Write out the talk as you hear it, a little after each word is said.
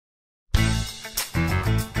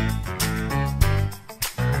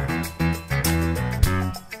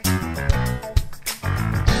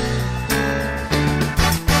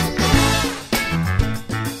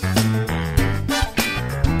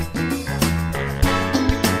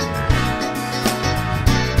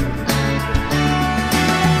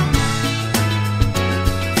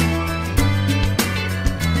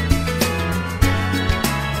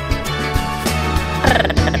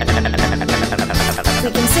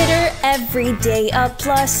Consider every day a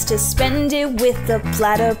plus to spend it with the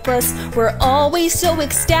platypus. We're always so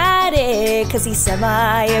ecstatic, cause he's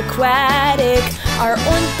semi-aquatic. Our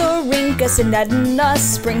ornithorhynchus and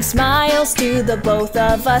us bring smiles to the both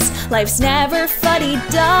of us. Life's never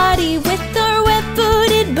fuddy-duddy with our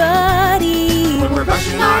web-footed buddy. When we're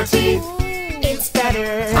brushing our teeth, it's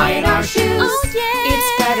better. Tying our shoes, oh yeah,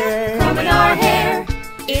 it's better. Combing our hair,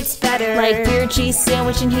 it's better. Like beer cheese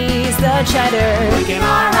sandwich and he's the cheddar. Blinking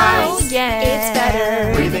our eyes, oh yeah, it's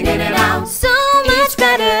better. Breathing in and out, so much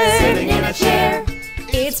better. Sitting in a chair,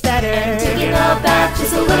 it's better. And taking a bath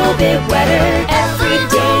just a little bit wetter. Every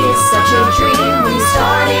day is such a dream. We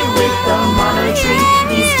started with the mono tree.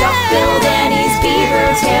 He's duck-billed and he's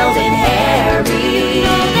beaver-tailed and hairy.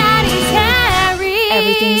 That he's hairy.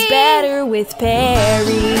 Everything's better with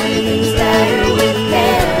Perry. Everything's better with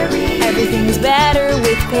Perry. Everything's better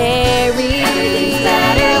with Perry. Everything's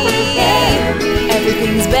better with Perry.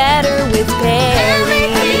 Everything's better with Perry.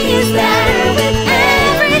 Everything's better with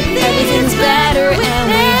everything. Everything's better and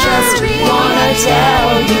we just wanna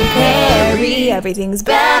tell you, Perry, everything's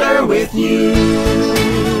better with you.